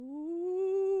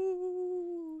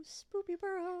Spoopy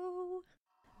Burrow.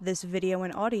 This video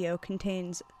and audio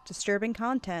contains disturbing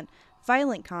content,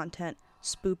 violent content,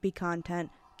 spoopy content,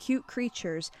 cute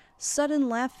creatures, sudden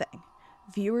laughing.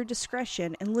 Viewer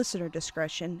discretion and listener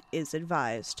discretion is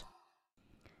advised.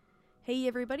 Hey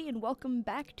everybody, and welcome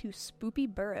back to Spoopy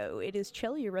Burrow. It is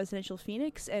Chelly, your residential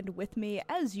phoenix, and with me,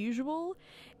 as usual,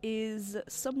 is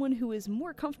someone who is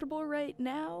more comfortable right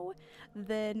now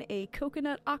than a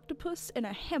coconut octopus and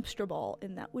a hamster ball,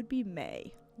 and that would be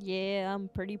May. Yeah, I'm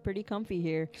pretty comfy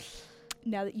here.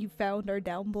 Now that you've found our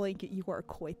down blanket, you are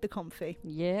quite the comfy.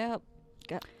 Yeah,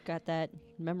 got that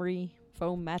memory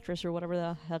foam mattress or whatever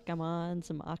the heck I'm on,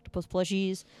 some octopus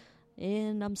plushies,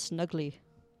 and I'm snuggly.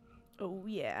 Oh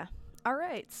yeah.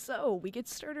 Alright, so we get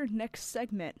started next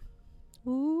segment.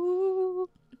 Ooh,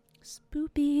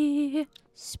 Spoopy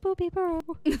Burrow.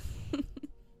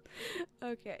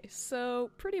 Okay, so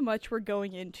pretty much we're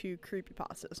going into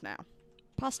creepypastas now.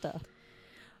 Pasta.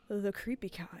 The creepy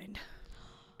kind.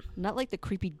 Not like the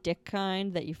creepy dick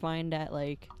kind that you find at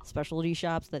like specialty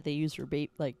shops that they use for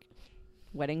like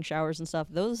wedding showers and stuff.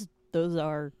 Those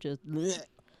are just bleh.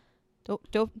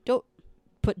 Don't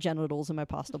put genitals in my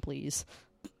pasta, please.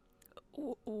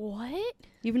 What?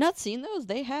 You've not seen those?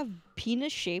 They have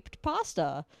penis-shaped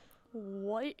pasta.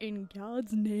 What in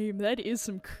God's name? That is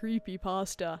some creepy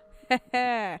pasta.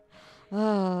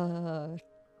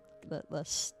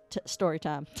 Story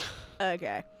time.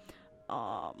 Okay.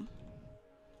 Let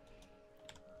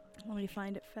me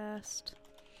find it fast.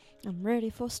 I'm ready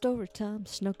for story time.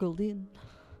 Snuggled in.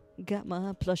 Got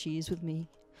my plushies with me.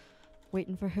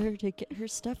 Waiting for her to get her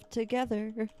stuff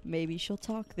together. Maybe she'll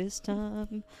talk this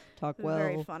time. Talk well.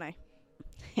 Very funny.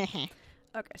 Okay,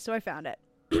 so I found it.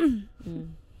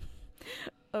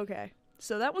 Okay,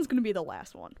 so that one's gonna be the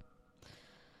last one.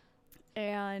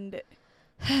 And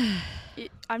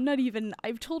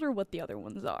I've told her what the other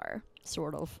ones are.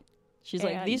 Sort of. She's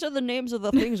like, these are the names of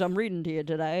the things I'm reading to you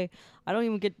today. I don't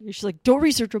even get... She's like, don't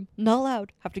research them. Not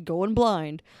allowed. Have to go in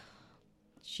blind.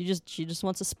 She just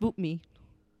wants to spook me.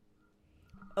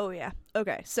 Oh, yeah.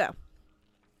 Okay, so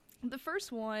the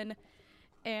first one,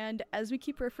 and as we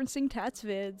keep referencing Tats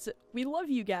vids, we love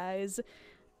you guys,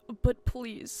 but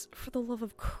please, for the love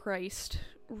of Christ,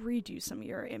 redo some of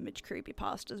your image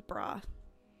creepypastas, brah.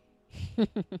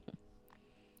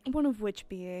 One of which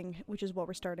is what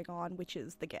we're starting on, which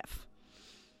is the GIF.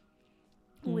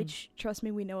 Which, trust me,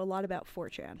 we know a lot about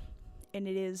 4chan. And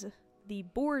it is the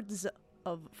boards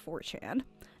of 4chan,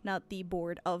 not the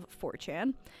board of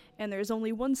 4chan. And there's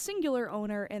only one singular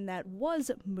owner, and that was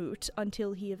Moot,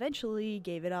 until he eventually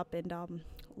gave it up, and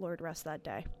Lord rest that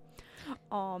day.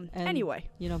 Anyway.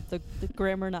 You know, the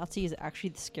grammar Nazi is actually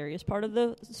the scariest part of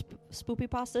the spoopy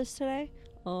pastas today.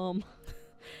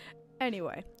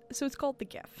 Anyway, so it's called the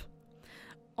GIF.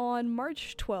 On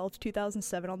March 12th,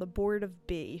 2007, on the board of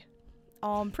B,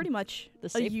 pretty much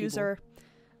a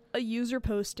user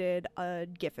posted a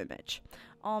GIF image.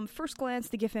 First glance,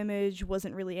 the GIF image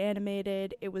wasn't really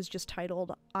animated. It was just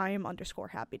titled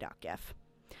I'm_happy.gif.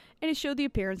 And it showed the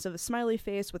appearance of a smiley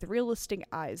face with realistic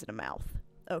eyes and a mouth.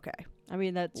 Okay. I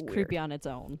mean, that's weird. Creepy on its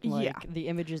own. Like, yeah. The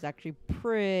image is actually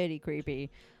pretty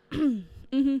creepy.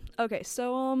 Okay,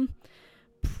 so,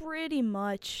 pretty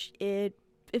much if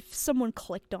someone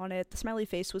clicked on it, the smiley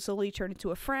face would slowly turn into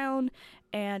a frown,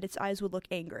 and its eyes would look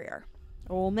angrier.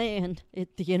 Oh man,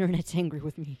 the internet's angry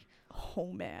with me.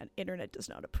 Oh man, internet does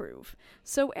not approve.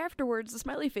 So afterwards, the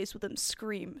smiley face would then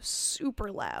scream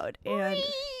super loud, and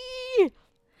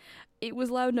it was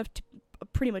loud enough to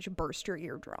pretty much burst your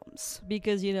eardrums.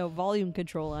 Because, volume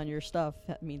control on your stuff,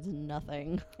 that means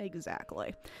nothing.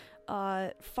 Exactly.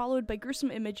 Followed by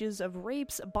gruesome images of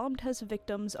rapes, bomb test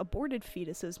victims, aborted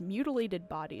fetuses, mutilated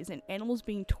bodies, and animals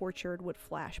being tortured would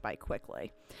flash by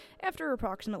quickly. After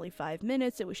approximately 5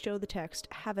 minutes, it would show the text,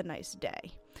 "Have a nice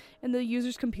day," and the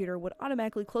user's computer would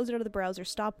automatically close it out of the browser,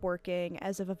 stop working,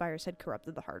 as if a virus had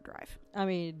corrupted the hard drive. I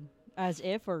mean, as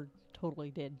if, or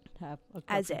totally did have a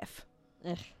corruption? As if.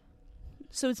 Ugh.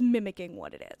 So it's mimicking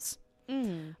what it is.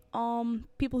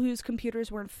 People whose computers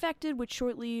were infected would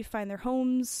shortly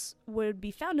would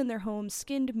be found in their homes,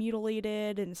 skinned,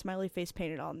 mutilated, and a smiley face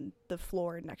painted on the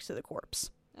floor next to the corpse.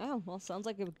 Oh, well, sounds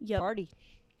like a party.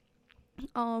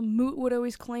 Moot would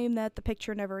always claim that the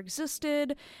picture never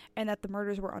existed, and that the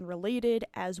murders were unrelated,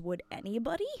 as would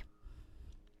anybody.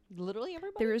 Literally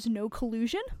everybody? There is no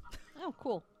collusion. Oh,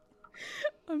 cool.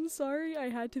 I'm sorry, I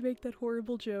had to make that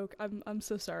horrible joke. I'm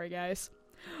so sorry, guys.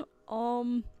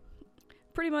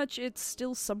 Pretty much, it's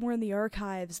still somewhere in the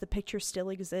archives, the picture still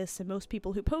exists, and most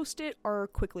people who post it are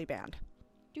quickly banned.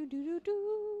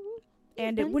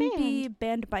 And it wouldn't be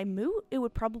banned by Moot. It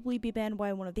would probably be banned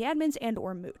by one of the admins and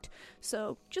or Moot.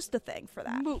 So just a thing for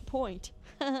that. Moot point.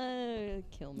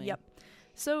 Kill me. Yep.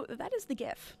 So that is the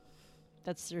GIF.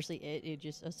 That's seriously it? It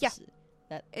just...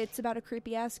 It's about a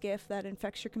creepy-ass GIF that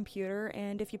infects your computer,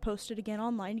 and if you post it again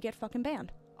online, you get fucking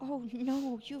banned. Oh,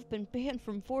 no, you've been banned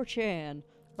from 4chan.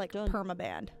 Like,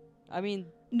 perma-banned. I mean...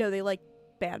 No, they, like,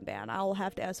 ban. I'll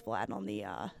have to ask Vlad on the,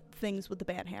 things with the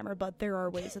ban hammer, but there are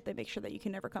ways that they make sure that you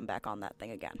can never come back on that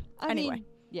thing again. I mean,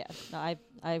 yeah, no,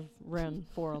 I've run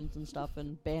forums and stuff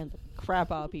and banned the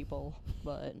crap out of people,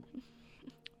 but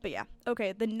yeah.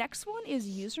 Okay, the next one is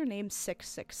username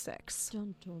 666.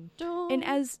 Dun, dun, dun. And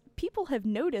as people have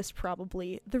noticed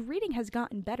probably, the reading has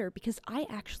gotten better because I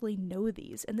actually know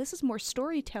these, and this is more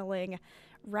storytelling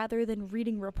rather than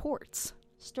reading reports.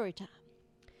 Story time.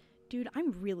 Dude,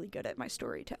 I'm really good at my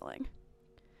storytelling.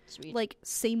 Sweet. Like,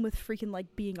 same with freaking,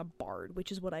 like, being a bard,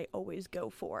 which is what I always go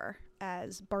for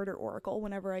as bard or oracle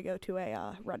whenever I go to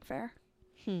a run fair.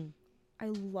 I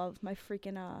love my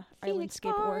freaking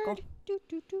Islandscape oracle. Do,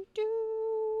 do, do,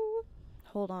 do.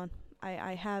 Hold on.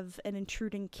 I have an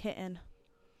intruding kitten.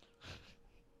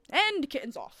 And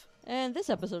kitten's off. And this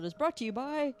episode is brought to you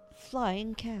by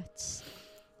Flying Cats.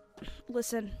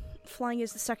 Listen, flying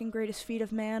is the second greatest feat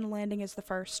of man, landing is the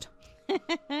first.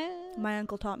 My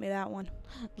uncle taught me that one.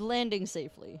 Landing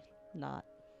safely, not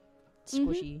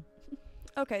squishy.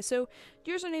 Okay, so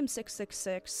username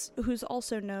 666, who's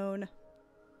also known...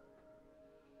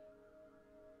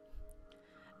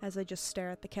 As I just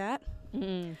stare at the cat.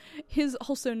 Is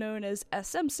also known as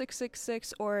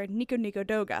SM666 or Nico Nico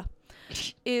Doga.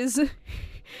 is a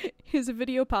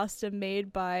video pasta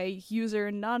made by user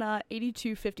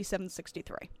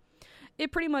Nana825763.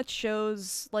 It pretty much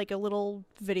shows like a little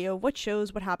video of what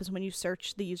happens when you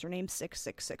search the username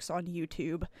 666 on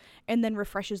YouTube and then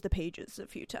refreshes the pages a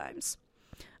few times.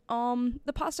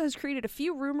 The pasta has created a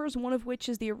few rumors, one of which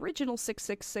is the original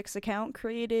 666 account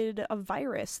created a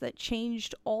virus that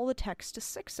changed all the text to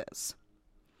sixes.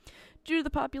 Due to the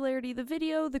popularity of the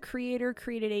video, the creator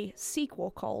created a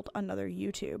sequel called Another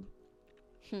YouTube.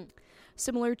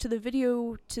 Similar to the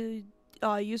video to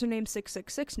username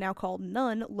 666, now called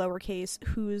None, lowercase,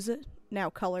 whose now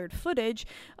colored footage,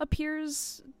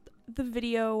 appears the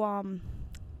video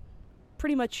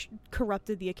pretty much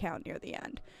corrupted the account near the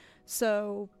end.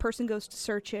 So, person goes to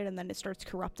search it, and then it starts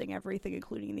corrupting everything,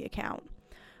 including the account.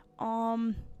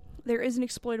 There is an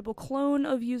exploitable clone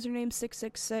of username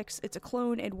 666. It's a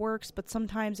clone, it works, but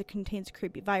sometimes it contains a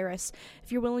creepy virus.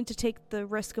 If you're willing to take the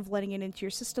risk of letting it into your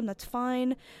system, that's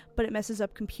fine, but it messes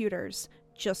up computers.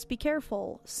 Just be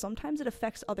careful. Sometimes it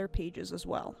affects other pages as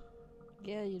well.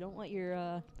 Yeah, you don't want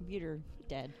your computer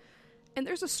dead. And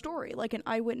there's a story, like an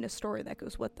eyewitness story that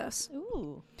goes with this.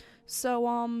 Ooh.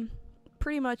 So,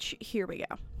 pretty much, here we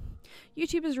go.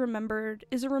 YouTube is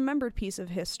a remembered piece of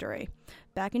history.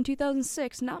 Back in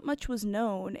 2006, not much was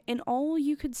known, and all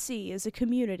you could see is a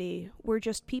community where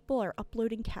just people are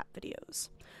uploading cat videos.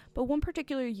 But one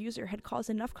particular user had caused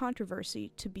enough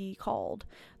controversy to be called.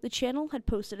 The channel had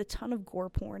posted a ton of gore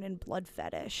porn and blood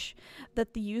fetish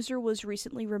that the user was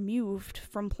recently removed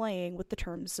from playing with the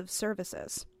terms of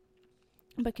services,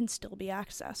 but can still be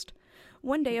accessed.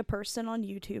 One day, a person on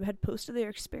YouTube had posted their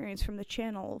experience from the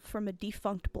channel from a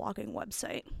defunct blogging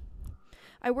website.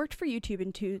 I worked for YouTube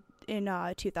in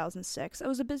 2006. I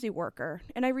was a busy worker,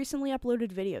 and I recently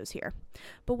uploaded videos here.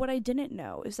 But what I didn't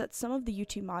know is that some of the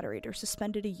YouTube moderators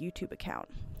suspended a YouTube account.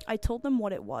 I told them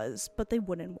what it was, but they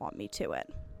wouldn't want me to it.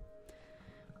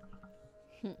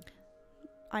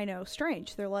 I know,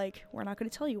 strange. They're like, we're not going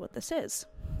to tell you what this is.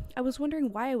 I was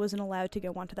wondering why I wasn't allowed to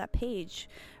go onto that page,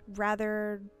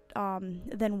 rather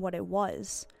than what it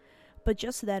was. But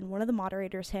just then, one of the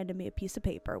moderators handed me a piece of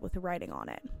paper with writing on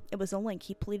it. It was a link.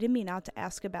 He pleaded me not to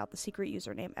ask about the secret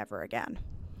username ever again.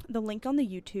 The link on the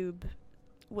YouTube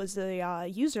was the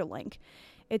user link.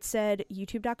 It said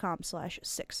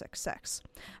youtube.com/666.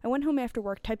 I went home after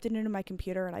work, typed it into my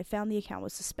computer, and I found the account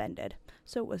was suspended,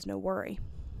 so it was no worry.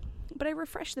 But I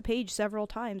refreshed the page several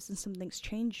times and some things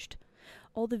changed.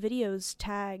 All the videos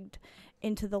tagged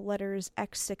into the letters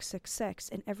X666,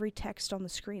 and every text on the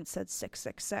screen said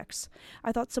 666.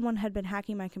 I thought someone had been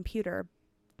hacking my computer,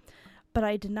 but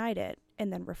I denied it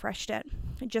and then refreshed it.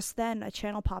 Just then, a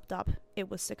channel popped up. It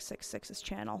was 666's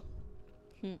channel.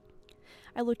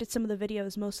 I looked at some of the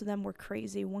videos. Most of them were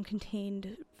crazy. One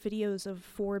contained videos of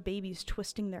 4 babies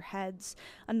twisting their heads.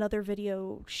 Another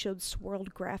video showed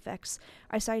swirled graphics.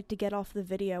 I decided to get off the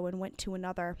video and went to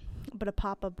another, but a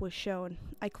pop-up was shown.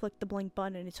 I clicked the blink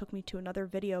button and it took me to another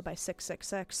video by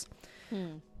 666.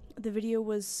 The video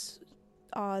was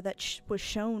was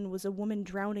shown was a woman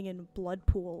drowning in a blood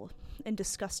pool and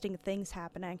disgusting things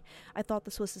happening. I thought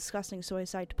this was disgusting, so I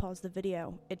decided to pause the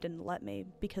video. It didn't let me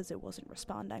because it wasn't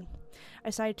responding. I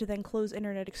decided to then close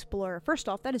Internet Explorer. First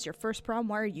off, that is your first problem.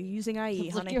 Why are you using IE,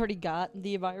 It's honey? like you already got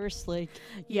the virus. Like,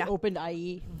 you opened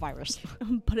IE, virus.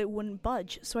 But it wouldn't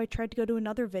budge, so I tried to go to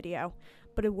another video,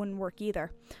 but it wouldn't work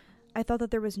either. I thought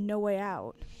that there was no way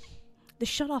out. The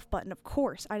shut-off button, of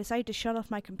course. I decided to shut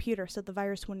off my computer so the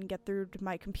virus wouldn't get through to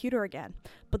my computer again,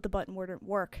 but the button wouldn't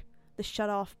work. The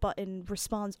shut-off button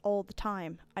responds all the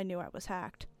time. I knew I was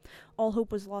hacked. All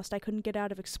hope was lost. I couldn't get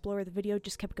out of Explorer. The video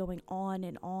just kept going on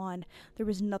and on. There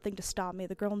was nothing to stop me.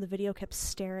 The girl in the video kept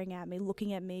staring at me,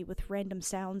 looking at me with random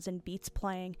sounds and beats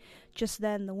playing. Just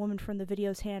then, the woman from the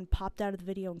video's hand popped out of the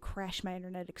video and crashed my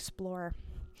Internet Explorer.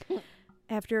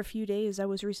 After a few days, I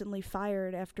was recently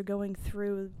fired after going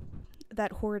through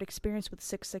that horrid experience with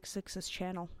 666's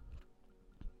channel.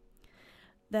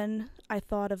 Then I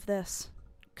thought of this.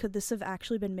 Could this have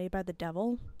actually been made by the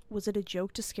devil? Was it a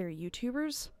joke to scare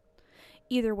YouTubers?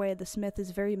 Either way, this myth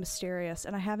is very mysterious,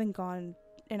 and I haven't gotten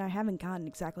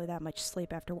exactly that much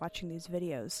sleep after watching these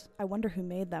videos. I wonder who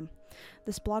made them.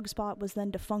 This blogspot was then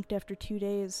defunct after 2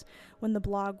 days when the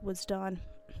blog was done.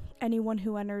 Anyone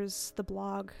who enters the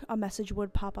blog, a message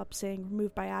would pop up saying,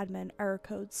 removed by admin, error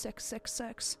code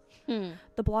 666.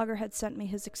 The blogger had sent me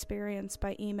his experience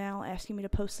by email, asking me to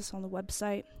post this on the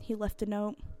website. He left a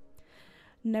note.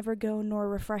 Never go nor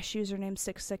refresh username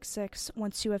 666.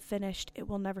 Once you have finished, it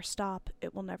will never stop.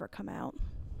 It will never come out.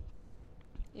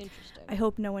 Interesting. I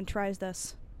hope no one tries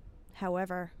this.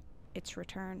 However, it's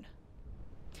returned.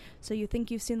 So you think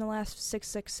you've seen the last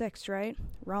 666, right?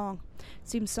 Wrong.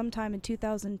 Seems sometime in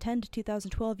 2010 to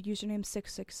 2012, username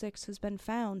 666 has been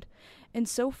found. And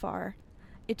so far,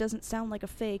 it doesn't sound like a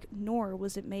fake, nor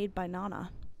was it made by Nana.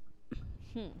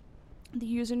 The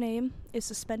username is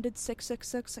suspended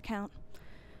 666 account.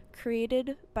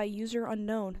 Created by user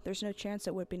unknown. There's no chance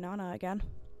it would be Nana again.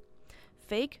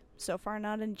 Fake? So far,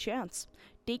 not any chance.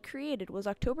 Date created was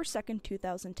October 2nd,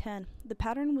 2010. The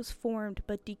pattern was formed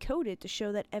but decoded to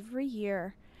show that every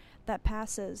year that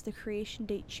passes, the creation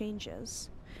date changes.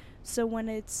 So when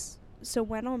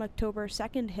on October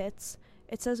 2nd hits,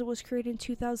 it says it was created in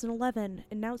 2011,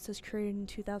 and now it says created in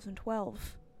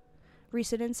 2012.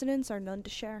 Recent incidents are none to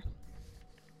share.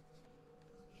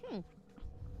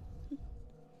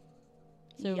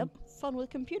 So, Yep. Fun with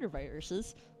computer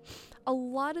viruses. A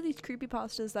lot of these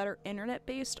creepypastas that are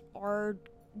internet-based are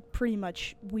pretty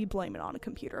much, we blame it on a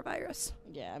computer virus.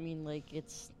 Yeah, I mean, like,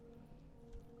 it's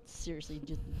seriously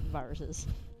just viruses.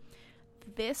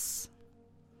 This,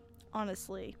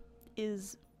 honestly,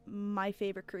 is my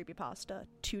favorite creepypasta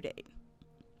to date.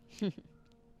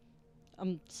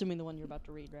 I'm assuming the one you're about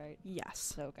to read, right?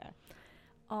 Yes. Okay.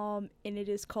 And it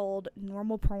is called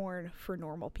Normal Porn for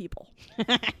Normal People.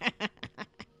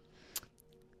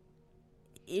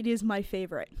 It is my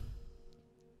favorite.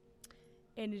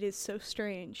 And it is so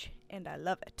strange, and I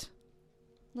love it.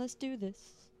 Let's do this.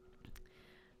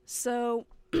 So,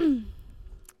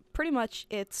 pretty much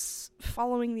it's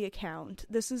following the account.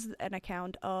 This is an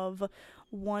account of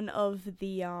one of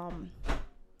the,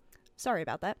 sorry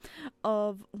about that,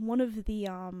 of one of the,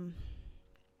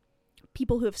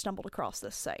 people who have stumbled across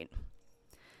this site.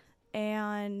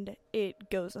 And it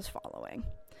goes as following.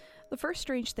 The first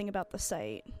strange thing about the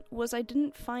site was I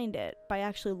didn't find it by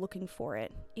actually looking for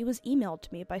it. It was emailed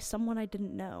to me by someone I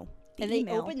didn't know. They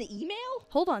opened the email?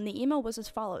 Hold on, the email was as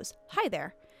follows. Hi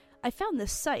there. I found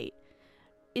this site.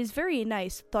 Is very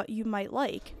nice, thought you might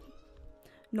like.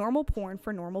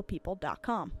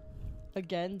 Normalpornfornormalpeople.com.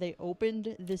 Again, they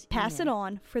opened this Pass email. it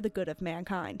on for the good of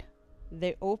mankind.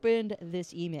 They opened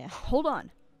this email. Hold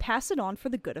on. Pass it on for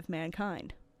the good of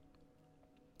mankind.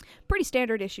 Pretty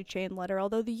standard issue chain letter,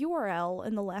 although the URL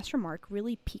in the last remark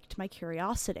really piqued my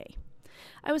curiosity.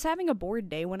 I was having a bored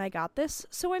day when I got this,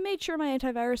 so I made sure my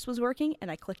antivirus was working, and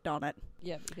I clicked on it.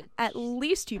 Yeah. Because At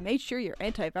least you made sure your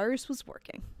antivirus was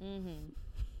working.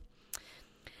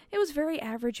 It was very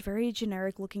average, very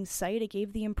generic looking site. It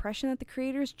gave the impression that the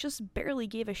creators just barely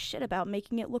gave a shit about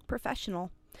making it look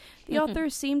professional. The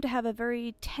authors seemed to have a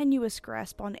very tenuous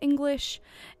grasp on English,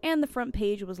 and the front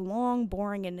page was long,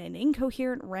 boring, and an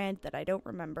incoherent rant that I don't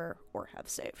remember or have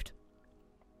saved.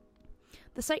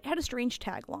 The site had a strange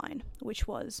tagline, which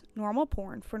was Normal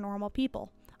Porn for Normal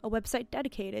People, a website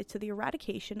dedicated to the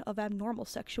eradication of abnormal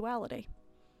sexuality.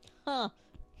 Huh.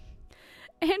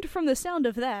 And from the sound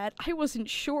of that, I wasn't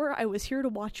sure I was here to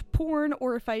watch porn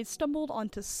or if I had stumbled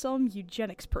onto some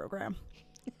eugenics program.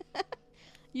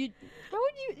 Why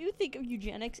would you think of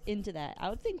eugenics into that? I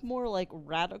would think more like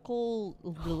radical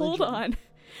religion. Hold on.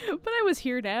 But I was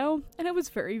here now, and I was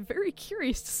very, very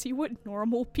curious to see what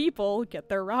normal people get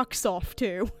their rocks off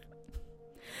to.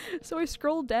 So I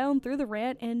scrolled down through the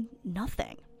rant, and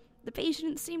nothing. The page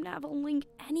didn't seem to have a link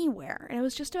anywhere, and I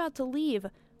was just about to leave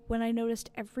when I noticed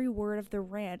every word of the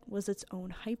rant was its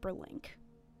own hyperlink.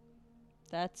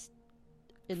 That's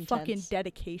intense. Fucking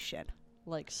dedication.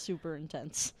 Like, super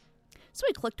intense. So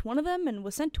I clicked one of them and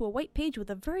was sent to a white page with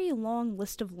a very long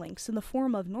list of links in the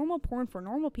form of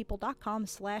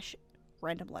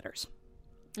normalpornfornormalpeople.com/random letters.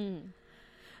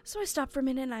 So I stopped for a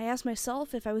minute and I asked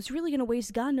myself if I was really going to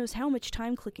waste God knows how much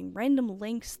time clicking random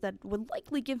links that would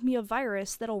likely give me a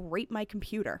virus that'll rape my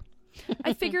computer.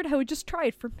 I figured I would just try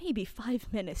it for maybe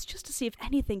 5 minutes just to see if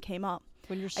anything came up.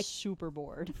 When you're super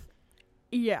bored.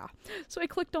 Yeah. So I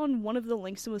clicked on one of the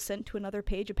links and was sent to another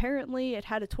page. Apparently, it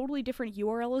had a totally different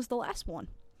URL as the last one.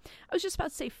 I was just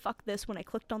about to say fuck this when I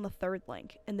clicked on the third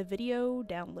link, and the video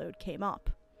download came up.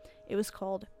 It was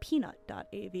called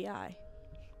peanut.avi.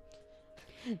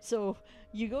 So,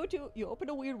 you open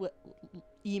a weird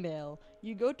email,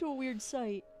 you go to a weird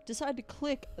site, decide to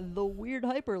click the weird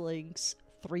hyperlinks,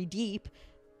 3 deep,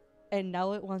 and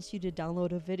now it wants you to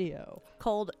download a video.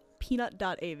 Called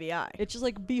peanut.avi. It's just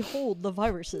like, behold the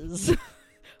viruses.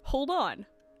 Hold on.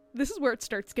 This is where it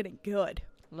starts getting good.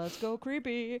 Let's go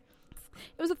creepy. It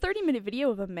was a 30-minute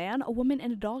video of a man, a woman,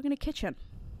 and a dog in a kitchen.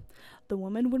 The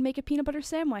woman would make a peanut butter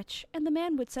sandwich, and the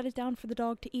man would set it down for the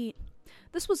dog to eat.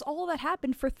 This was all that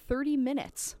happened for 30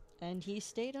 minutes. And he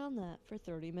stayed on that for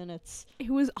 30 minutes. It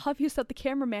was obvious that the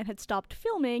cameraman had stopped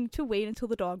filming to wait until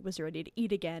the dog was ready to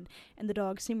eat again, and the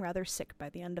dog seemed rather sick by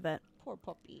the end of it. Poor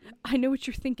puppy. I know what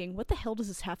you're thinking. What the hell does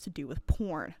this have to do with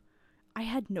porn? I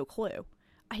had no clue.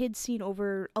 I had seen a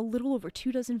little over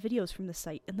 24 videos from the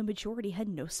site, and the majority had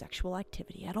no sexual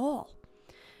activity at all.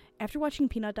 After watching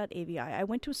peanut.avi, I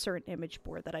went to a certain image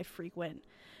board that I frequent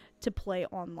to play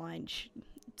online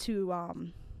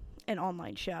an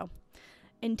online show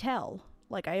and tell,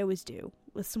 like I always do,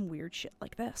 with some weird shit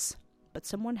like this. But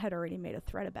someone had already made a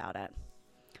thread about it.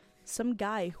 Some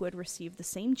guy who had received the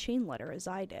same chain letter as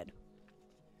I did.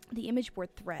 The image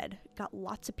board thread got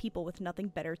lots of people with nothing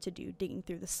better to do digging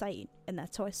through the site, and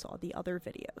that's how I saw the other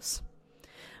videos.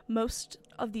 Most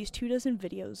of these 24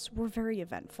 videos were very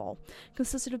eventful,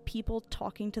 consisted of people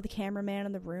talking to the cameraman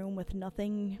in the room with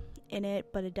nothing in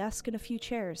it but a desk and a few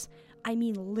chairs. I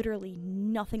mean literally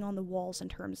nothing on the walls in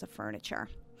terms of furniture.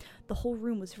 The whole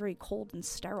room was very cold and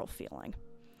sterile feeling.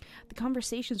 The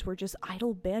conversations were just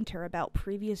idle banter about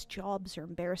previous jobs or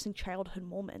embarrassing childhood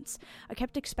moments. I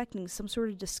kept expecting some sort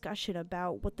of discussion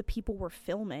about what the people were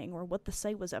filming or what the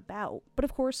site was about, but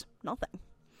of course, nothing.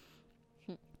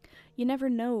 You never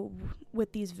know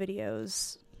with these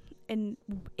videos, and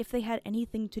if they had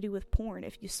anything to do with porn,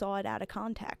 if you saw it out of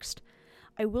context.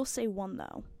 I will say one,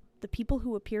 though. The people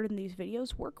who appeared in these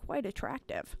videos were quite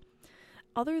attractive.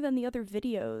 Other than the other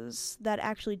videos that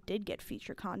actually did get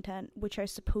feature content, which I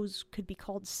suppose could be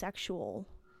called sexual,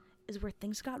 is where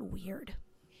things got weird.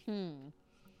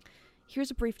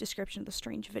 Here's a brief description of the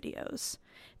strange videos.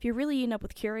 If you're really eaten up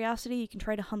with curiosity, you can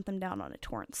try to hunt them down on a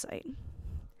torrent site.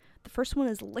 The first one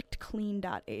is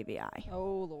lickedclean.avi.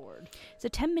 Oh, Lord. It's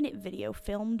a 10-minute video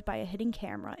filmed by a hidden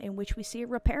camera in which we see a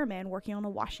repairman working on a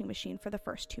washing machine for the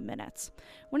first 2 minutes.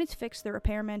 When it's fixed, the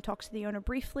repairman talks to the owner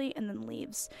briefly and then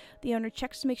leaves. The owner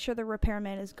checks to make sure the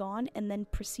repairman is gone and then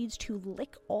proceeds to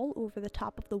lick all over the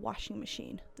top of the washing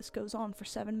machine. This goes on for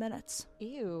 7 minutes.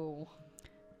 Ew.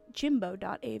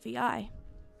 Jimbo.avi.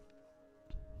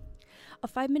 A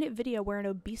 5-minute video where an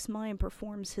obese mime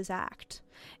performs his act.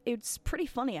 It's pretty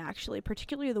funny, actually,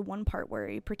 particularly the one part where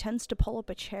he pretends to pull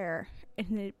up a chair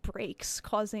and it breaks,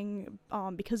 causing,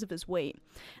 because of his weight.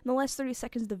 In the last 30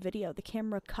 seconds of the video, the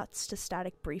camera cuts to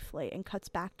static briefly and cuts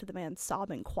back to the man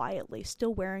sobbing quietly,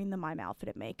 still wearing the mime outfit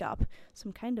and makeup.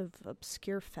 Some kind of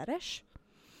obscure fetish?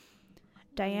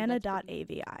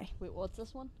 Diana.avi. Wait, what's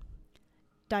this one?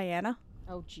 Diana.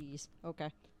 Oh, jeez.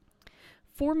 Okay.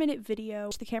 4-minute video.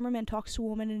 The cameraman talks to a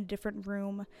woman in a different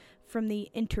room from the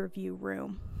interview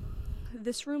room.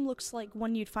 This room looks like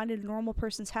one you'd find in a normal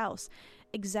person's house.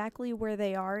 Exactly where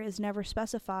they are is never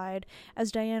specified,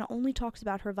 as Diana only talks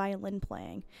about her violin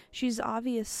playing. She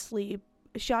obviously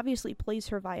plays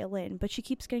her violin, but she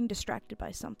keeps getting distracted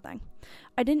by something.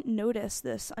 I didn't notice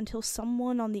this until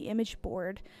someone on the image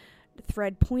board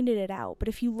thread pointed it out, but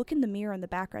if you look in the mirror in the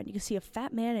background, you can see a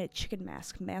fat man in a chicken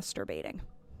mask masturbating.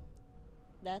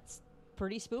 That's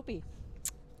pretty spoopy.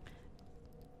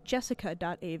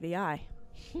 Jessica.avi.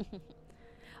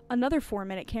 Another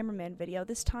 4-minute cameraman video.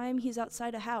 This time he's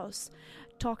outside a house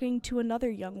talking to another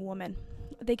young woman.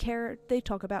 They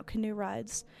talk about canoe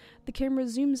rides. The camera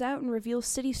zooms out and reveals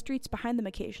city streets behind them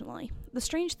occasionally. The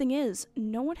strange thing is,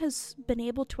 no one has been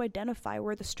able to identify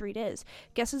where the street is.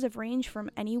 Guesses have ranged from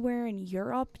anywhere in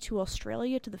Europe to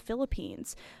Australia to the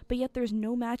Philippines, but yet there's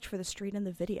no match for the street in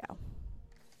the video.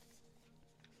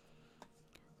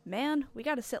 Man, we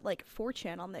gotta set like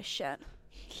 4chan on this shit.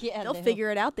 Yeah, They'll figure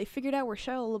it out. They figured out where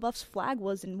Shia LaBeouf's flag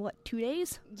was in, 2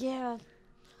 days? Yeah.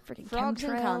 Freaking Frogs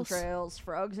and chemtrails. contrails.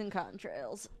 Frogs and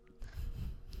contrails.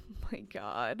 Oh my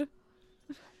god.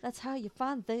 That's how you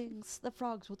find things. The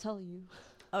frogs will tell you.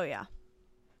 Oh yeah.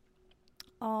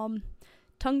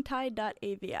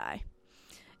 Tonguetied.avi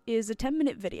is a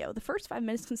 10-minute video. The first 5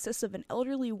 minutes consists of an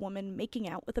elderly woman making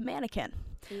out with a mannequin.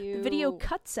 Ew. The video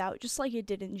cuts out just like it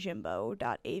did in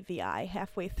Jimbo.avi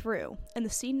halfway through, and the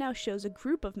scene now shows a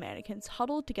group of mannequins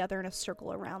huddled together in a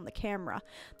circle around the camera.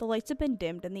 The lights have been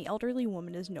dimmed and the elderly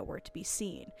woman is nowhere to be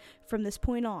seen. From this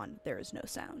point on, there is no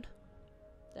sound.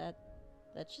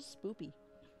 That's just spoopy.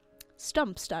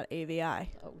 Stumps.avi.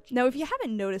 Oh, Now, if you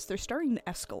haven't noticed, they're starting to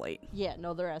escalate. yeah,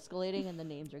 no, they're escalating and the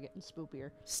names are getting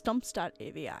spoopier.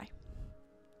 Stumps.avi.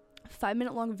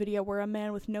 5-minute long video where a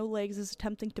man with no legs is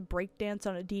attempting to break dance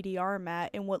on a DDR mat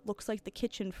in what looks like the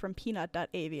kitchen from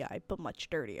Peanut.avi, but much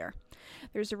dirtier.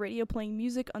 There's a radio playing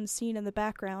music unseen in the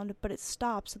background, but it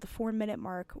stops at the 4-minute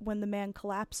mark when the man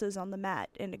collapses on the mat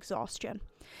in exhaustion.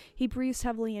 He breathes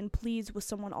heavily and pleads with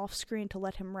someone off-screen to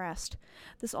let him rest.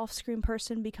 This off-screen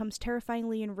person becomes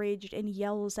terrifyingly enraged and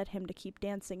yells at him to keep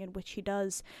dancing, in which he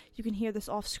does. You can hear this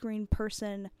off-screen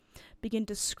person begin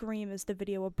to scream as the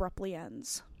video abruptly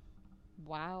ends.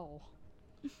 Wow.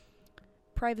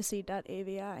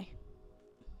 Privacy.avi.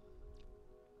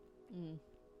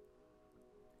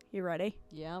 You ready?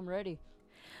 Yeah, I'm ready.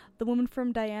 The woman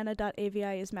from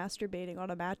Diana.avi is masturbating on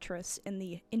a mattress in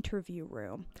the interview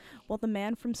room, while the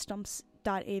man from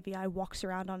Stumps.avi walks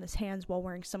around on his hands while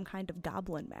wearing some kind of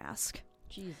goblin mask.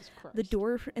 Jesus Christ. The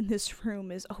door in this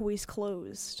room is always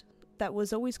closed. That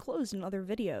was always closed in other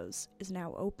videos is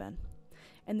now open.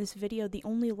 In this video, the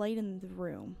only light in the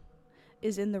room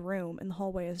is in the room and the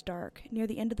hallway is dark. Near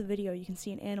the end of the video, you can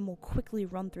see an animal quickly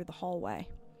run through the hallway.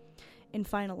 And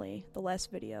finally, the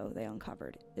last video they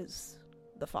uncovered is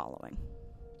the following.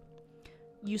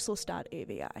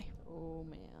 Useless.avi. Oh,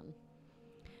 man.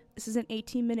 This is an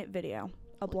 18-minute video.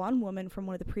 A blonde woman from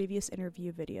one of the previous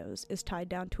interview videos is tied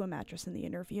down to a mattress in the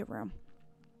interview room.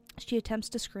 She attempts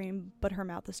to scream, but her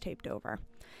mouth is taped over.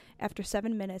 After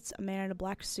 7 minutes, a man in a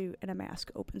black suit and a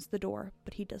mask opens the door,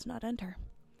 but he does not enter.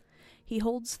 He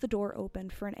holds the door open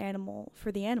for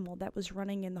the animal that was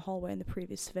running in the hallway in the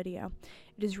previous video.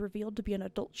 It is revealed to be an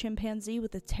adult chimpanzee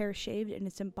with its hair shaved and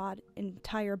its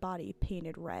entire body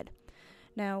painted red.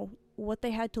 Now, what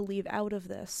they had to leave out of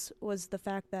this was the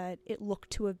fact that it looked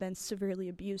to have been severely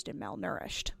abused and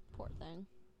malnourished. Poor thing.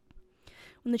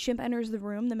 When the chimp enters the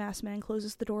room, the masked man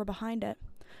closes the door behind it.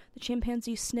 The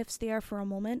chimpanzee sniffs the air for a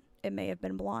moment, it may have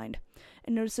been blind,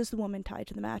 and notices the woman tied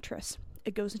to the mattress.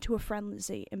 It goes into a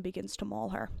frenzy and begins to maul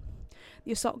her.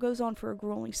 The assault goes on for a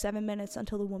grueling 7 minutes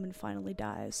until the woman finally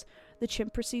dies. The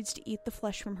chimp proceeds to eat the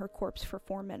flesh from her corpse for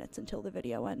 4 minutes until the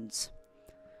video ends.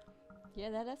 Yeah,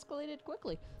 that escalated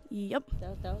quickly. Yep.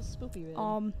 That was spoopy,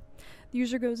 really. The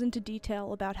user goes into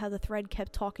detail about how the thread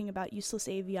kept talking about useless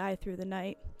AVI through the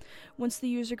night. Once the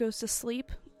user goes to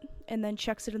sleep and then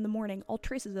checks it in the morning, all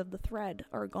traces of the thread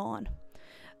are gone.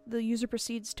 The user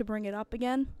proceeds to bring it up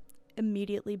again,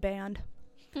 immediately banned.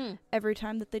 Every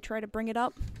time that they try to bring it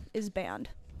up is banned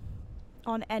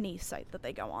on any site that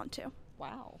they go onto.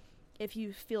 Wow. If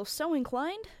you feel so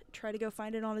inclined, try to go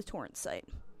find it on a torrent site.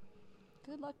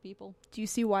 Good luck, people. Do you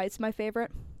see why it's my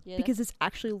favorite? Yeah, because it's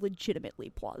actually legitimately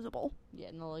plausible.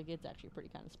 Yeah, no, like, it's actually pretty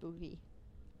kind of spooky.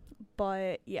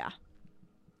 But, yeah.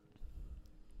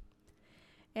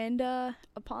 And,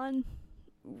 upon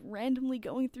randomly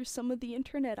going through some of the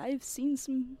internet, I've seen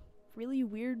some really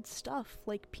weird stuff,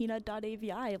 like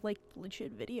peanut.avi, like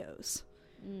legit videos.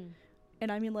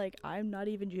 And I mean, like, I'm not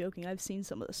even joking, I've seen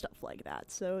some of the stuff like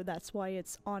that, so that's why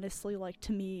it's honestly, like,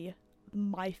 to me,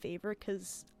 my favorite,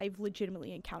 because I've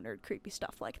legitimately encountered creepy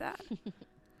stuff like that.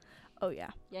 Oh yeah.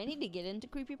 Yeah, I need to get into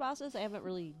creepypastas. I haven't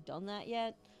really done that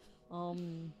yet.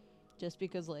 Just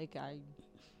because, like,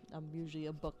 I'm usually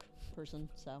a book person,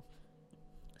 so.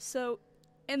 So,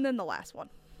 and then the last one.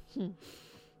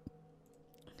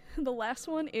 The last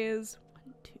one is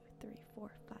 1, 2, 3,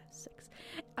 4, 5, 6.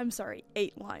 I'm sorry,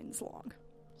 8 lines long.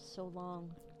 So long.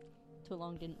 Too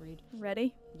long, didn't read.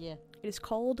 Ready? Yeah. It is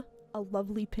called A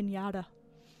Lovely Piñata.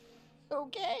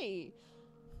 Okay.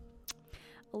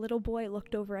 A little boy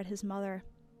looked over at his mother.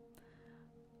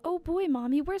 "Oh boy,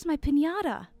 Mommy, where's my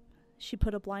piñata?" She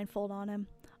put a blindfold on him.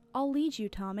 I'll lead you,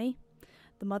 Tommy.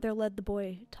 The mother led the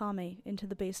boy, Tommy, into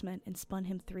the basement and spun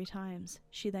him 3 times.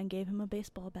 She then gave him a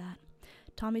baseball bat.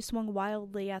 Tommy swung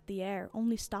wildly at the air,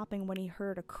 only stopping when he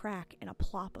heard a crack and a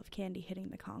plop of candy hitting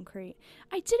the concrete.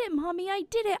 I did it, Mommy! I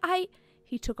did it!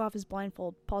 He took off his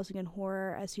blindfold, pausing in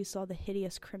horror as he saw the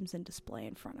hideous crimson display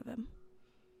in front of him.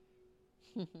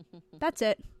 That's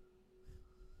it.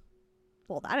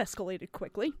 Well, that escalated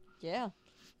quickly. Yeah.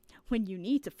 When you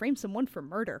need to frame someone for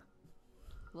murder.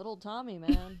 Little Tommy,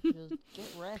 man. Just get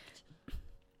wrecked.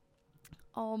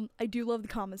 I do love the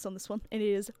comments on this one. And it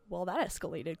is, well, that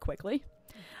escalated quickly.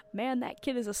 Man, that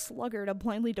kid is a slugger to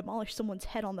blindly demolish someone's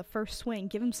head on the first swing.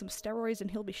 Give him some steroids and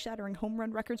he'll be shattering home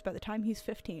run records by the time he's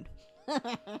 15.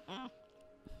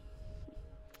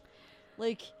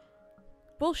 Like,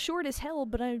 well, short as hell,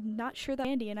 but I'm not sure that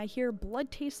candy, and I hear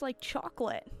blood tastes like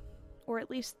chocolate. Or at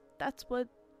least that's what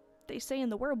they say in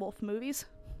the werewolf movies.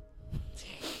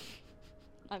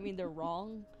 I mean, they're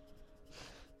wrong.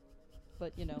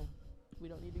 But, you know, we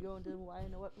don't need to go into why I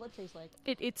know what blood tastes like.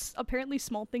 It's apparently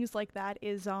small things like that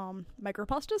is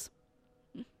micropastas.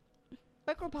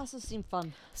 Micropastas seem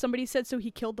fun. Somebody said so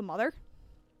he killed the mother.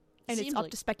 And Seems it's up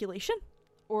like, to speculation.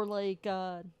 Or like,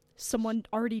 someone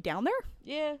already down there?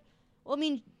 yeah. Well, I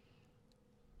mean,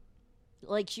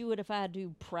 like, she would have had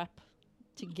to prep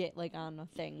to get, like, on a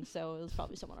thing, so it was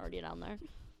probably someone already down there.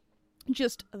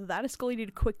 Just, that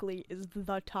escalated quickly is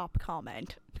the top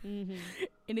comment. Mm-hmm.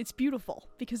 And it's beautiful,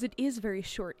 because it is very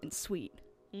short and sweet.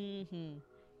 Mm-hmm.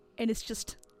 And it's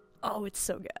just, oh, it's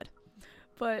so good.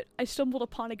 But I stumbled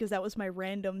upon it because that was my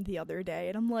random the other day,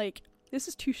 and I'm like, this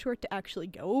is too short to actually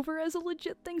go over as a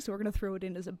legit thing, so we're going to throw it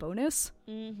in as a bonus.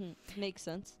 Mm-hmm. Makes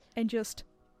sense. And just,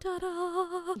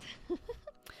 ta-da!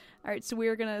 Alright, so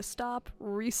we're going to stop,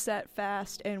 reset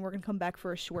fast, and we're going to come back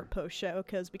for a short post show,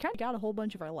 because we kind of got a whole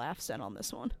bunch of our laughs in on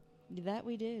this one. That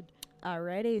we did.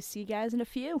 Alrighty, see you guys in a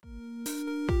few.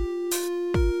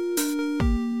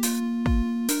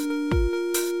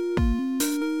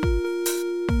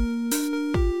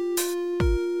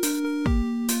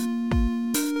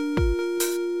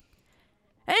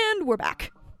 And we're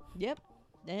back. Yep.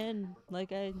 And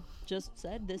like I just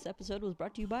said, this episode was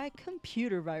brought to you by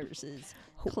computer viruses.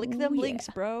 Click them links,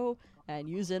 bro, and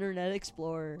use Internet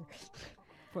Explorer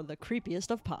for the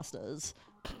creepiest of pastas.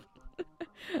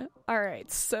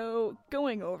 Alright, so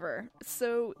going over.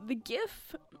 So the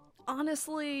GIF,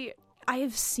 honestly, I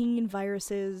have seen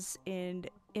viruses and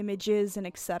images and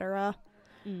etc.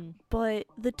 But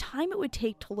the time it would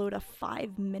take to load a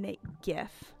 5-minute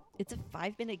GIF. It's a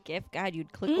 5-minute GIF? God,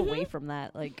 you'd click away from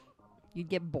that. Like, you'd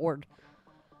get bored.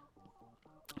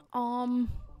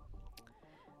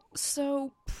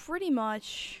 So pretty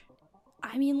much,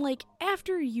 I mean, like,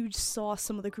 after you saw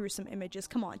some of the gruesome images,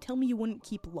 come on, tell me you wouldn't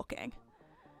keep looking.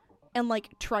 And,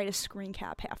 like, try to screen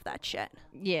cap half that shit.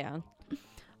 Yeah.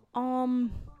 I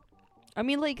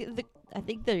mean, like, I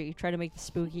think they try to make the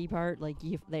spooky part, like,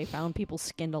 they found people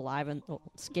skinned alive and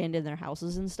skinned in their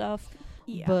houses and stuff.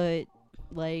 Yeah. But,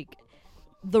 like,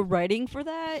 the writing for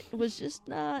that was just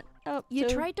not up. You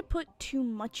tried to put too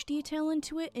much detail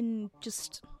into it and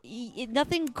just...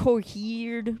 nothing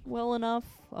cohered well enough.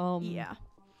 Yeah.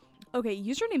 Okay,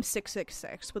 username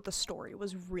 666 with the story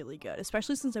was really good,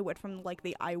 especially since I went from, like,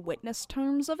 the eyewitness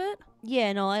terms of it.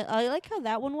 Yeah, no, I like how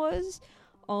that one was.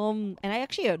 And I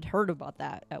actually had heard about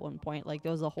that at one point. Like,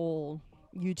 there was a whole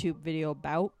YouTube video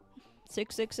about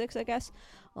 666, I guess.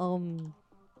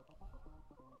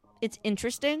 It's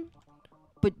interesting,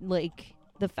 but, like,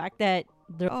 the fact that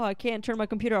I can't turn my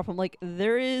computer off. I'm like,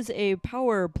 there is a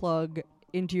power plug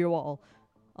into your wall.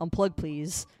 Unplug,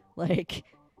 please. Like,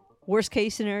 worst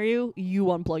case scenario, you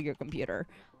unplug your computer.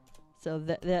 So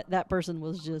that person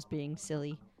was just being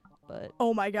silly. But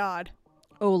oh my god.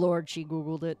 Oh lord, she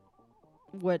Googled it.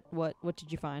 What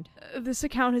did you find? This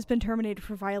account has been terminated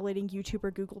for violating YouTube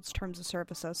or Google's terms of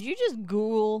services. Did you just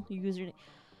Google username?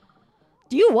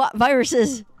 Do you want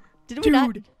viruses? Did we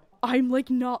not? Dude, I'm like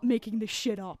not making this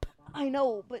shit up. I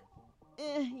know, but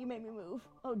you made me move.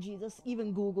 Oh Jesus,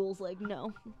 even Google's like,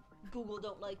 no. Google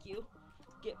don't like you.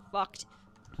 Get fucked.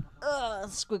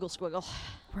 Squiggle.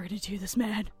 We're gonna do this,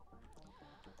 man.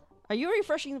 Are you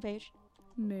refreshing the page?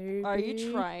 Maybe. Are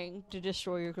you trying to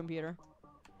destroy your computer?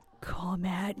 Come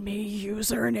at me,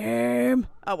 username.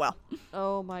 Oh, well.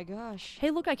 Oh my gosh. Hey,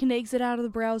 look, I can exit out of the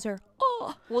browser.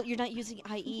 Oh. Well, you're not using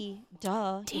IE.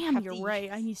 Duh. Damn, you're right.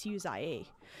 I need to use IE.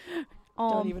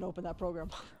 Don't even open that program.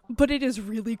 But it is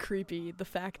really creepy, the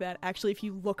fact that actually if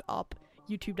you look up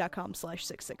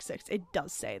youtube.com/666, it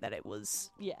does say that it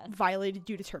was violated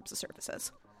due to terms of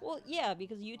services. Well, yeah,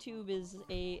 because YouTube is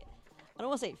I don't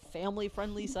want to say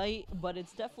family-friendly site, but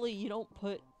it's definitely, you don't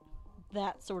put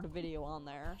that sort of video on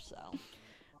there, so.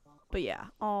 But yeah,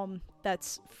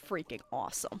 that's freaking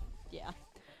awesome. Yeah.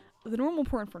 The normal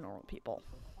porn for normal people.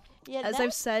 Yeah, As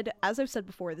I've said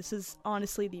before, this is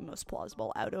honestly the most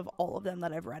plausible out of all of them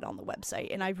that I've read on the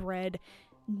website, and I've read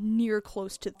near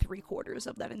close to 3/4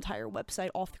 of that entire website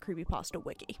off the Creepypasta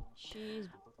wiki. She's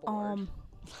bored.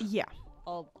 Yeah.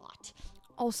 A lot.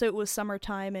 Also, it was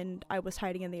summertime, and I was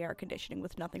hiding in the air conditioning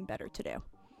with nothing better to do.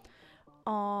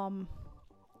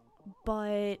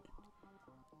 But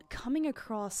coming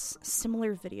across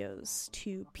similar videos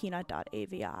to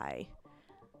peanut.avi,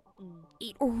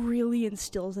 it really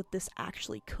instills that this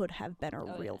actually could have been a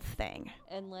real thing.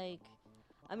 And, like,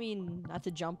 I mean, not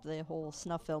to jump the whole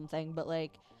snuff film thing, but,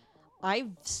 like,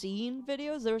 I've seen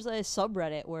videos. There's a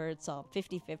subreddit where it's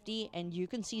 50-50, and you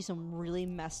can see some really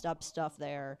messed up stuff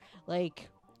there. Like,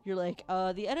 you're like,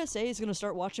 the NSA is going to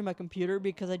start watching my computer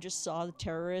because I just saw the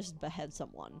terrorist behead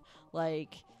someone.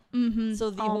 Like,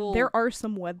 so the whole... There are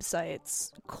some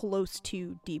websites close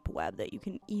to deep web that you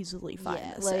can easily find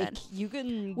this like, in. you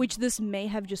can... Which this may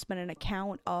have just been an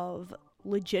account of,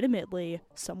 legitimately,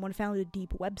 someone found a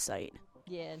deep website.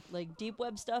 Yeah, like, deep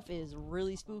web stuff is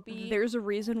really spoopy. There's a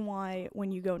reason why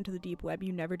when you go into the deep web,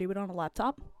 you never do it on a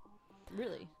laptop.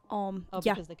 Really? Yeah.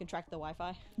 Because they can track the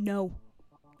Wi-Fi? No.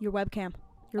 Your webcam.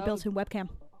 Your built-in webcam.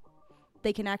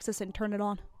 They can access it and turn it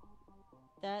on.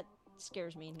 That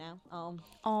scares me now.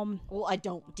 Well, I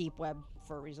don't deep web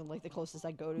for a reason. Like, the closest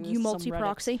I go to you is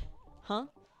multi-proxy? Huh?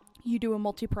 You do a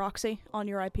multi-proxy on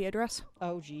your IP address?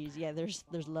 Oh, geez. Yeah, there's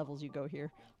levels you go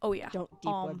here. Oh, yeah. Don't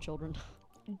deep web children.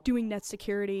 Doing net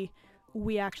security,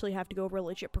 we actually have to go over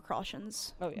legit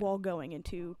precautions while going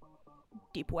into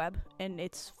deep web, and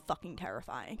it's fucking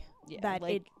terrifying that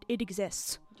like, it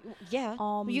exists. Yeah,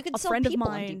 you can a sell friend people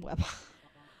of mine, on deep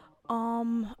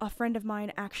web. A friend of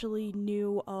mine actually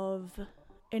knew of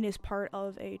and is part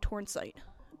of a torrent site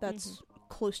that's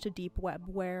close to deep web,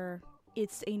 where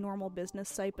it's a normal business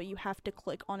site, but you have to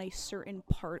click on a certain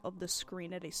part of the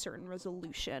screen at a certain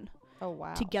resolution. Oh,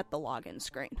 wow. To get the login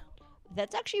screen.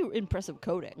 That's actually impressive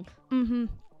coding.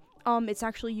 It's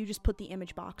actually, you just put the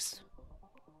image box.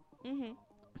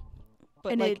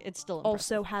 But, and like, it's still impressive.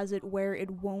 Also has it where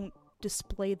it won't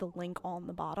display the link on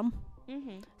the bottom,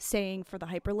 saying for the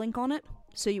hyperlink on it,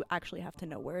 so you actually have to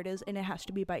know where it is, and it has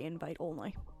to be by invite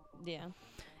only. Yeah.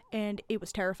 And it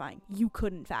was terrifying. You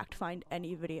could, in fact, find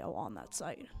any video on that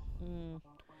site.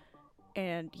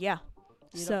 And, yeah.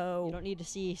 You don't need to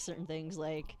see certain things,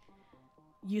 like...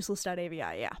 Useless.avi,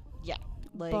 yeah. Yeah.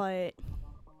 Like, but...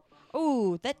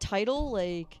 Oh, that title,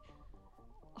 like...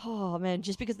 Oh, man,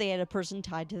 just because they had a person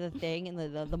tied to the thing and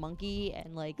the monkey,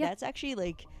 and, like, that's actually,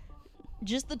 like...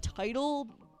 Just the title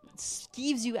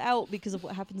skeeves you out because of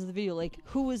what happens in the video. Like,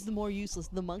 who is the more useless,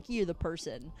 the monkey or the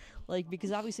person? Like,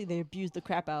 because obviously they abused the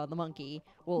crap out of the monkey.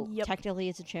 Well, technically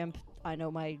it's a chimp. I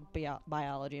know my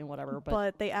biology and whatever,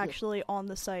 but they actually, on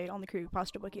the site, on the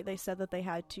Creepypasta wiki, they said that they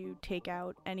had to take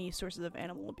out any sources of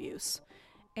animal abuse.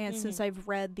 And since I've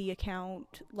read the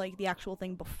account, like the actual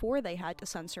thing before they had to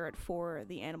censor it for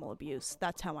the animal abuse,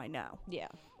 that's how I know. Yeah.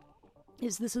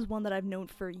 This is one that I've known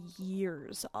for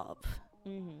years of.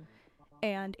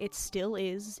 And it still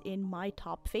is in my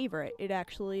top favorite. It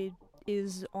actually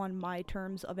is on my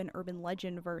terms of an urban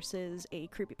legend versus a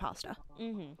creepypasta.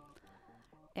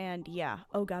 And yeah,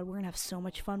 oh god, we're gonna have so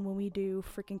much fun when we do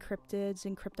freaking cryptids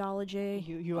and cryptology.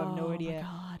 You have no idea.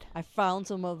 Oh my god. I found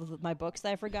some of my books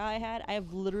that I forgot I had. I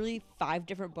have literally 5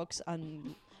 different books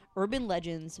on urban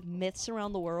legends, myths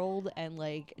around the world, and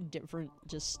like different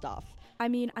just stuff. I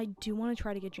mean, I do want to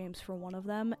try to get James for one of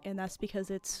them, and that's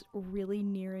because it's really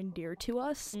near and dear to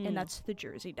us, and that's the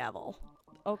Jersey Devil.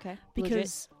 Okay. Because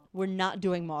legit. We're not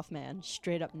doing Mothman.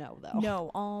 Straight up no, though.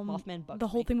 No, Mothman bugs the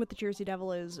whole me. thing with the Jersey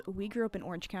Devil is we grew up in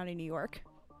Orange County, New York.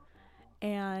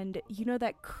 And you know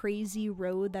that crazy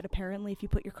road that apparently if you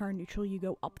put your car in neutral, you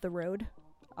go up the road?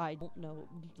 I don't know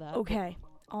that. Okay.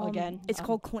 Again? It's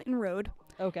called Clinton Road.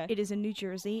 Okay. It is in New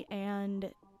Jersey, and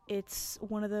it's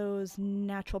one of those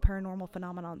natural paranormal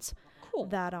phenomenons. Cool.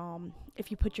 That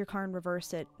if you put your car in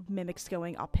reverse, it mimics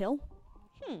going uphill.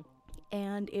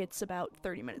 And it's about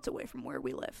 30 minutes away from where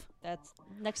we live. That's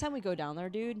next time we go down there,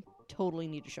 dude, totally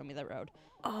need to show me that road.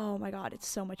 Oh my god, it's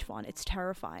so much fun. It's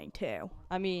terrifying too.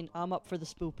 I mean, I'm up for the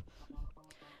spoop.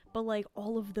 But like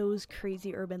all of those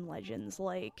crazy urban legends,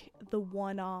 like the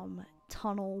one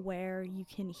tunnel where you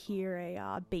can hear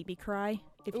a baby cry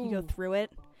if you go through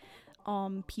it.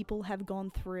 People have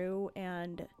gone through,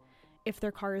 and if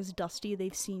their car is dusty,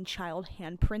 they've seen child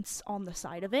handprints on the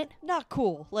side of it. Not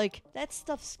cool. Like, that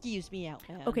stuff skews me out,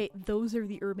 man. Okay, those are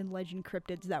the urban legend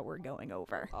cryptids that we're going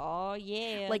over. Oh,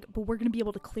 yeah. Like, but we're gonna be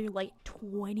able to clear like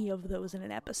 20 of those in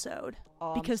an episode.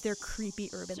 Because they're creepy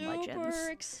urban legends. Super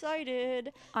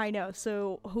excited. I know,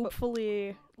 so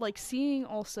hopefully, like, seeing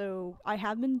also, I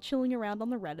have been chilling around on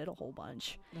the Reddit a whole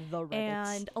bunch. The Reddits.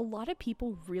 And a lot of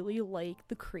people really like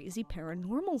the crazy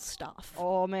paranormal stuff.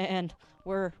 Oh, man.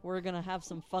 We're gonna have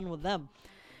some fun with them.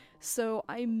 So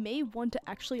I may want to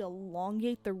actually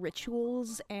elongate the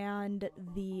rituals and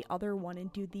the other one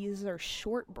and do these are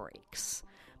short breaks.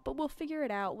 But we'll figure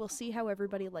it out. We'll see how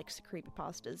everybody likes the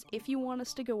creepypastas. If you want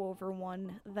us to go over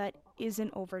one that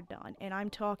isn't overdone, and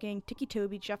I'm talking Tiki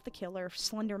Toby, Jeff the Killer,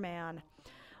 Slender Man,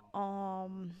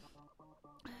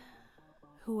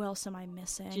 who else am I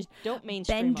missing? Just don't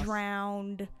mainstream Ben us.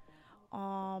 Drowned,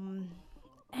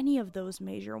 any of those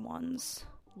major ones.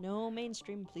 No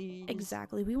mainstream, please.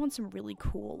 Exactly. We want some really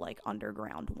cool, like,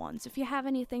 underground ones. If you have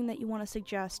anything that you want to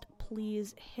suggest,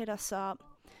 please hit us up.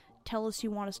 Tell us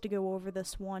you want us to go over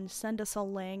this one. Send us a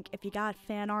link. If you got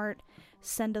fan art,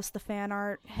 send us the fan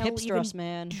art. Hell, Hipster even us,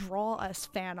 man. draw us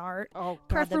fan art. Oh, God,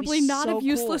 Preferably that'd be not so of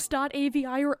useless.avi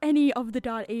or any of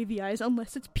the .avis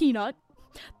unless it's Peanut.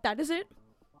 That is it.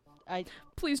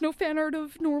 Please, no fan art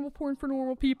of normal porn for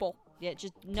normal people. Yeah,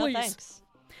 just no Please. thanks.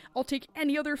 I'll take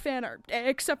any other fan art,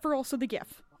 except for also the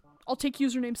GIF. I'll take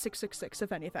username 666,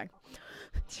 if anything.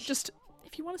 Just,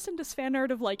 if you want to send us fan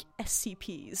art of, like,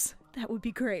 SCPs, that would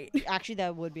be great. Actually,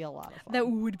 that would be a lot of fun. That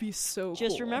would be so cool.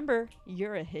 Just remember,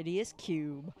 you're a hideous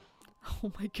cube.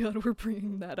 Oh my god, we're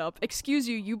bringing that up. Excuse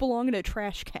you belong in a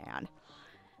trash can.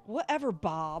 Whatever,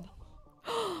 Bob.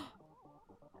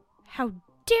 How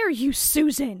dare you,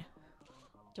 Susan!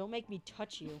 Don't make me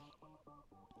touch you.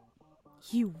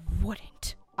 You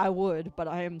wouldn't. I would, but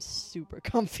I am super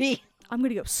comfy. I'm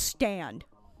gonna go stand.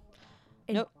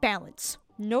 And Nope. balance.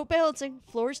 No balancing.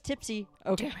 Floor's tipsy.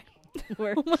 Okay. Damn it.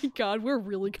 Oh my god, we're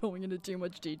really going into too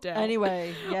much detail.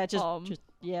 Anyway, yeah, just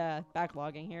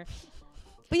backlogging here.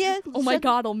 But yeah. Oh my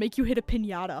god, I'll make you hit a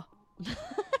piñata.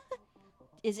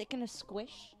 Is it gonna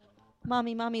squish?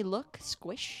 Mommy, look.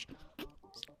 Squish.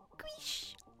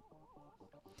 Squish.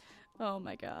 Oh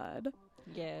my god.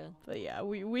 Yeah. But yeah,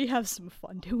 we have some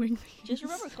fun doing these. Just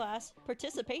remember, class,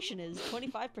 participation is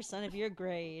 25% of your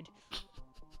grade.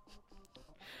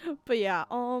 But yeah,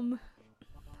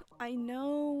 I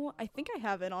think I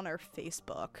have it on our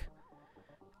Facebook.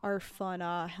 Our fun,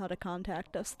 how to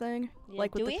contact us thing. Yeah,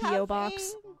 like with do the we P.O. have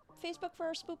box. a Facebook for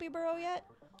our Spoopy Burrow yet?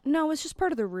 No, it's just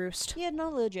part of the roost. Yeah, no,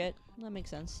 legit. That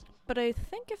makes sense. But I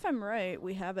think if I'm right,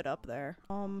 we have it up there.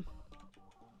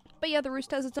 But yeah, the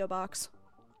roost has its P.O. box.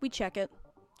 We check it.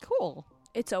 Cool.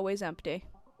 It's always empty.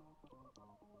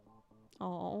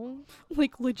 Oh.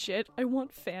 Like, legit, I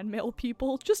want fan mail,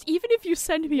 people. Just even if you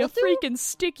send me a We'll freaking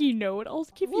sticky note, I'll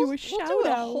give you a shout We'll do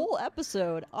a out. whole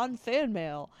episode on fan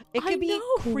mail. It I could be know.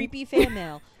 creepy fan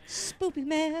mail, spoopy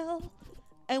mail,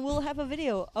 and we'll have a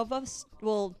video of us.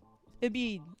 Well, it'd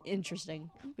be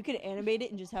interesting. We could animate it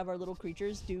and just have our little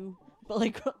creatures do, but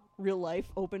like real life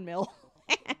open mail.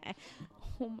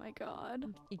 Oh my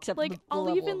god. Except Like, the I'll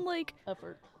level even, of like,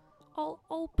 effort.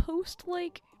 I'll post,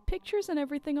 like, pictures and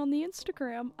everything on the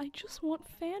Instagram. I just want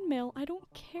fan mail. I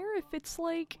don't care if it's,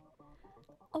 like,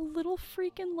 a little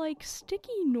freaking, like,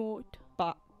 sticky note.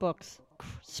 Books.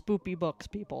 Spoopy books,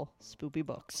 people. Spoopy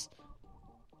books.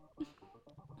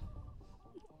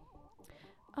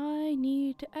 I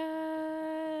need to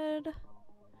add...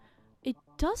 It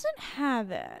doesn't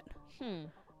have it.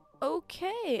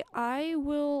 Okay, I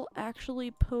will actually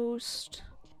post...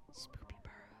 Spoopy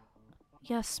Burrow.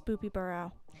 Yes, Spoopy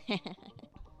Burrow.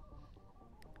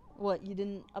 What, you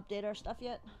didn't update our stuff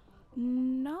yet?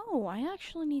 No, I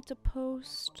actually need to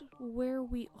post where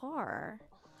we are.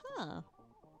 Huh.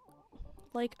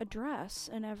 Like, address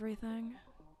and everything.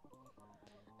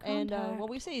 And Contact. what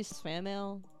we say is fan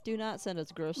mail. Do not send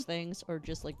us gross things or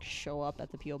just like show up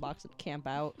at the P.O. box and camp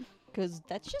out. Because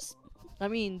that's just... I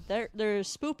mean,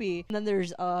 there's spoopy, and then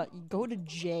there's, go to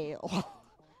jail.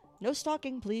 No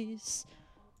stalking, please.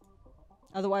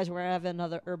 Otherwise, we're gonna have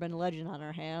another urban legend on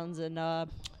our hands, and,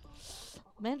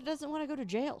 Amanda doesn't want to go to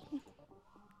jail.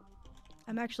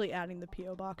 I'm actually adding the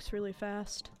P.O. box really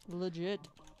fast. Legit.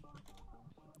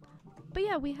 But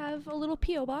yeah, we have a little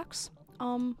P.O. box.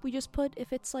 We just put,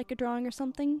 if it's like a drawing or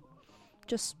something,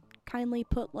 just kindly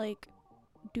put, like,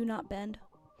 do not bend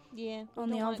Yeah. on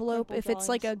the envelope. If it's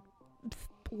like a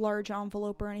large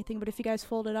envelope or anything, but if you guys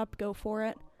fold it up, go for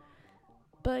it.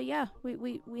 But yeah,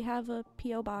 we have a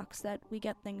P.O. box that we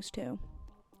get things to,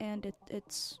 and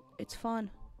it's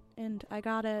fun. and I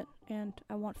got it, and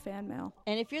I want fan mail.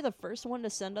 And if you're the first one to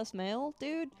send us mail,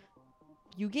 dude,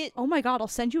 you get... Oh my god, I'll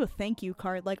send you a thank you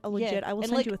card. Like, a legit, I will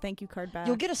send like, you a thank you card back.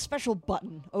 You'll get a special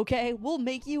button, okay? We'll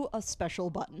make you a special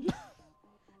button.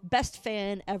 Best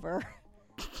fan ever.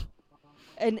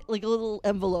 And, like, a little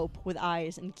envelope with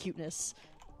eyes and cuteness.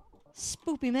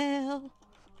 Spoopy mail.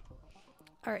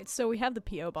 Alright, so we have the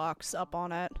P.O. box up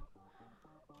on it.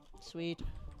 Sweet.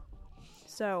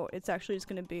 So, it's actually just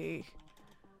gonna be...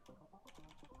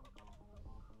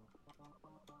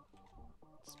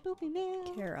 Spoopy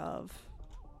mail. care of.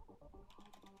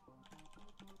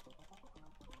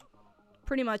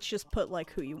 Pretty much just put,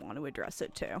 like, who you want to address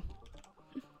it to.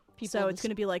 So it's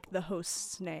gonna be, like, the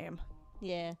host's name.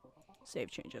 Yeah.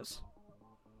 Save changes.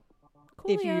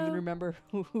 Coolio. If you even remember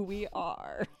who we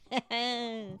are.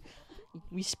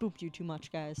 We spooped you too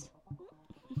much, guys.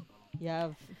 You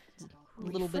have a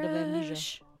little bit of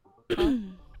amnesia. Huh?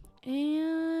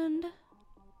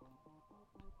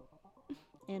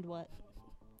 And what?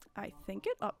 I think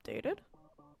it updated.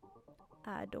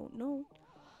 I don't know.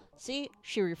 See,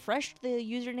 she refreshed the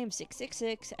username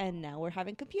 666, and now we're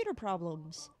having computer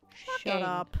problems. Shocking. Shut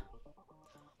up.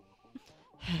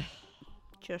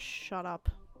 Just shut up.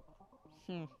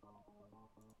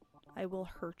 I will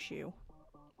hurt you.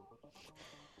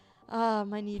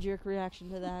 My knee-jerk reaction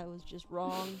to that was just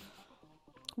wrong.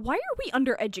 Why are we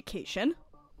under education?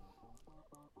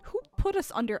 Who put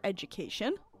us under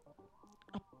education?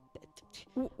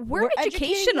 We're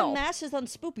educating educational. the masses on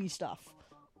spoopy stuff.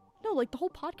 No, like, the whole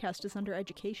podcast is under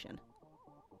education.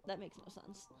 That makes no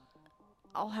sense.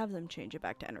 I'll have them change it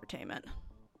back to entertainment.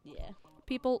 Yeah.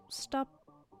 People, stop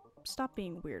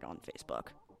being weird on Facebook.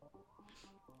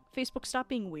 Facebook, stop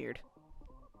being weird.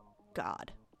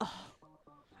 God. Ugh.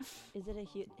 Is it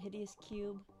a hideous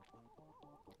cube?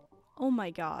 Oh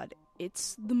my god.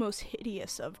 It's the most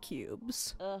hideous of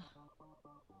cubes. Ugh.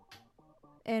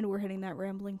 And we're hitting that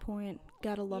rambling point.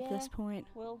 Gotta love this point.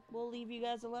 Well, we'll leave you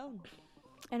guys alone.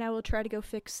 And I will try to go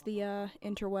fix the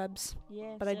interwebs.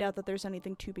 Yeah. But I doubt that there's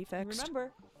anything to be fixed.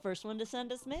 Remember, first one to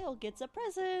send us mail gets a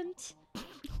present.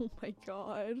 Oh my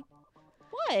god.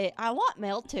 What? I want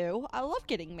mail too. I love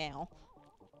getting mail.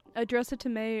 Address it to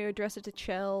May, address it to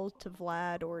Chell, to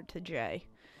Vlad, or to Jay.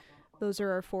 Those are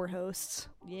our 4 hosts.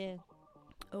 Yeah.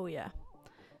 Oh yeah.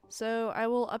 So I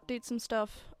will update some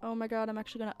stuff. Oh my god, I'm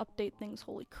actually gonna update things.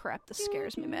 Holy crap, this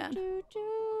scares me, man.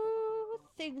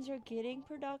 Things are getting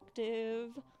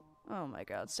productive. Oh my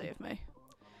god, save me.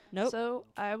 Nope. So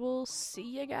I will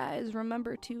see you guys.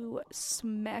 Remember to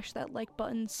smash that like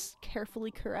button,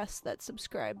 carefully caress that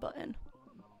subscribe button.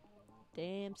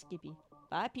 Damn Skippy.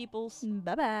 Bye, peoples.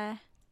 Bye-bye.